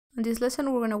On this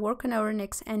lesson, we're going to work on our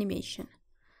next animation.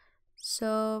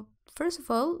 So first of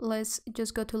all, let's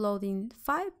just go to loading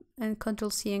 5 and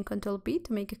Ctrl+C and Ctrl+B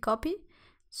to make a copy.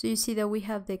 So you see that we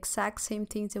have the exact same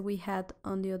things that we had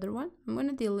on the other one. I'm going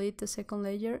to delete the second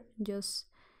layer, just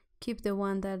keep the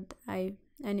one that I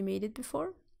animated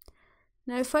before.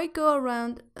 Now if I go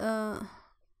around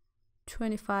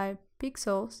 25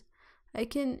 pixels, I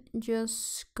can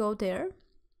just go there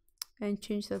and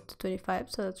change that to 25,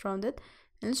 so that's rounded.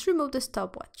 And let's remove the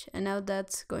stopwatch, and now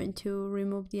that's going to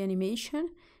remove the animation,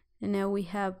 and now we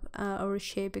have our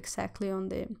shape exactly on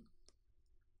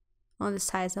the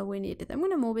size that we needed. I'm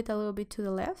going to move it a little bit to the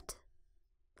left,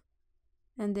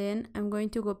 and then I'm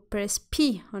going to go press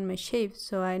P on my shape,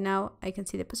 so now I can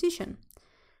see the position.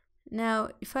 Now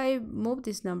if I move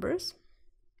these numbers,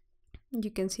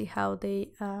 you can see how they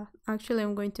actually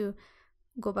I'm going to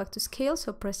go back to scale,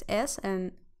 so press S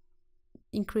and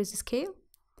increase the scale.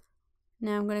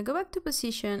 Now I'm going to go back to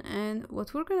position, and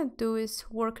what we're going to do is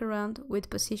work around with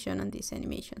position on this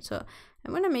animation. So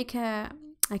I'm going to make a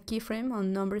keyframe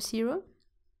on number 0.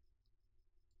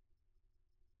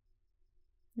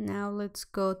 Now let's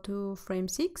go to frame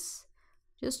 6.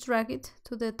 Just drag it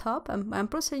to the top. I'm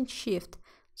pressing Shift,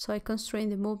 so I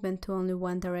constrain the movement to only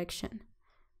one direction.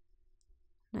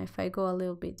 Now if I go a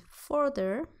little bit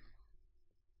further,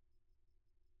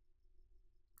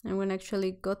 I'm going to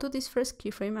actually go to this first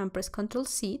keyframe and press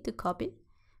Ctrl+C to copy,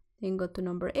 then go to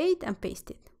number 8 and paste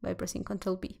it by pressing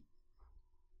Ctrl+B.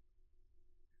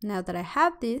 Now that I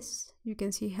have this, you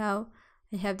can see how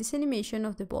I have this animation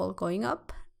of the ball going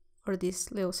up, or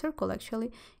this little circle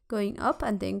actually, going up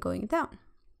and then going down.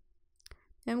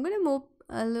 Now I'm going to move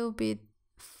a little bit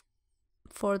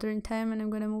further in time, and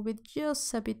I'm going to move it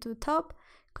just a bit to the top,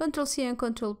 Ctrl+C and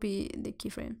Ctrl+B the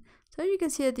keyframe. So you can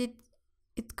see that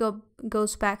it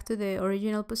goes back to the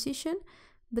original position,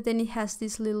 but then it has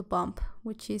this little bump,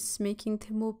 which is making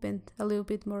the movement a little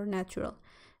bit more natural.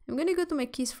 I'm going to go to my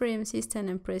keyframe system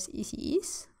and press Easy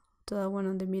Ease. So that one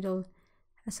on the middle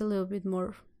has a little bit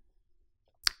more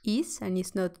ease, and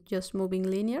it's not just moving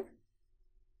linear.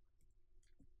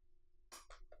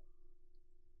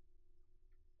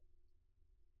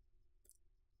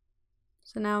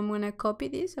 So now I'm going to copy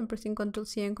this. I'm pressing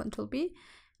Ctrl+C and Ctrl+B,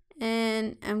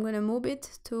 and I'm going to move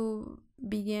it to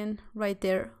begin right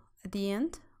there at the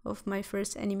end of my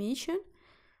first animation.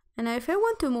 And if I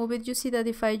want to move it, you see that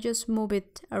if I just move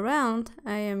it around,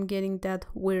 I am getting that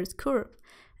weird curve.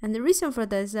 And the reason for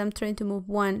that is I'm trying to move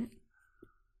one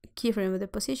keyframe of the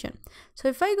position. So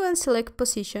if I go and select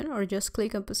position, or just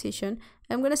click on position,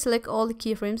 I'm going to select all the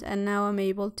keyframes, and now I'm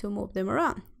able to move them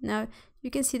around. Now you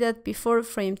can see that before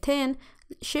frame 10,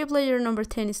 shape layer number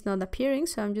 10 is not appearing,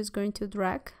 so I'm just going to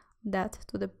drag that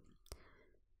to the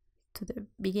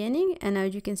beginning, and now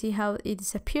you can see how it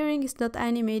is appearing. It's not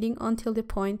animating until the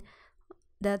point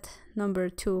that number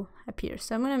 2 appears.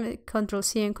 So I'm going to make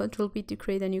Ctrl+C and Ctrl+B to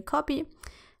create a new copy.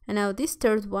 And now this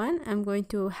third one, I'm going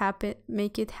to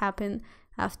make it happen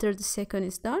after the second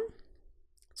is done.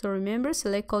 So remember,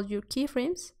 select all your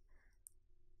keyframes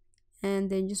and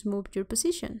then just move your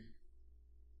position.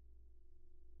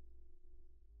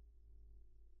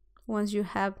 Once you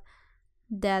have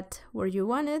that where you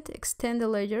want it, extend the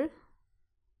layer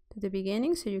to the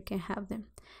beginning so you can have them.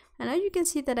 And now you can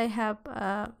see that I have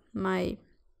my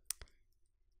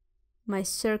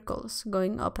circles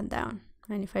going up and down.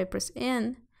 And if I press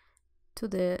N to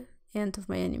the end of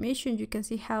my animation, you can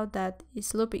see how that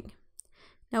is looping.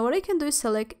 Now what I can do is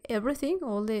select everything,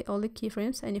 all the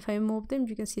keyframes, and if I move them,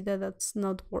 you can see that that's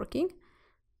not working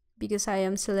because I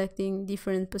am selecting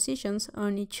different positions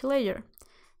on each layer.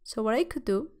 So what I could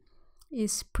do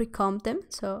is pre-comb them.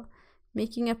 So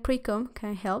making a pre-comb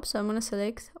can help. So I'm going to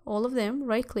select all of them,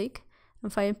 right click,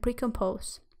 and find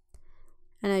pre-compose.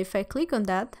 And if I click on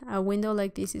that, a window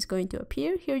like this is going to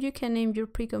appear. Here you can name your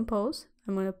pre-compose.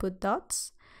 I'm going to put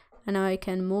dots, and now I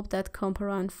can move that comp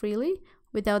around freely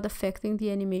without affecting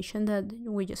the animation that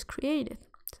we just created.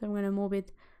 So I'm going to move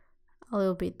it a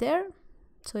little bit there,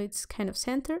 so it's kind of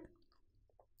centered.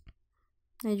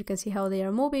 And you can see how they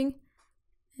are moving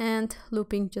and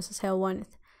looping just as I wanted.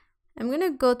 I'm going to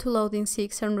go to loading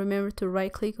 6, and remember to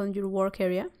right click on your work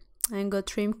area and go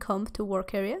trim comp to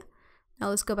work area. Now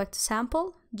let's go back to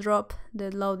sample, drop the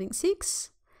loading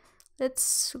 6.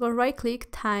 Let's go right click,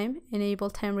 time,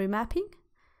 enable time remapping.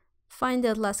 Find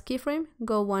that last keyframe,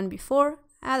 go one before,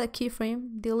 add a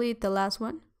keyframe, delete the last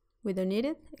one, we don't need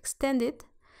it, extend it.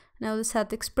 Now let's add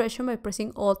the expression by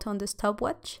pressing Alt on the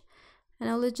stopwatch. And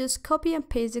now let's just copy and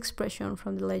paste the expression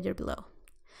from the layer below.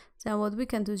 So what we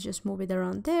can do is just move it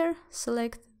around there,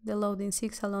 select the loading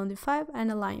 6 along the 5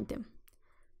 and align them.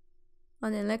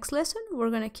 On the next lesson,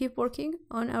 we're gonna keep working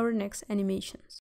on our next animations.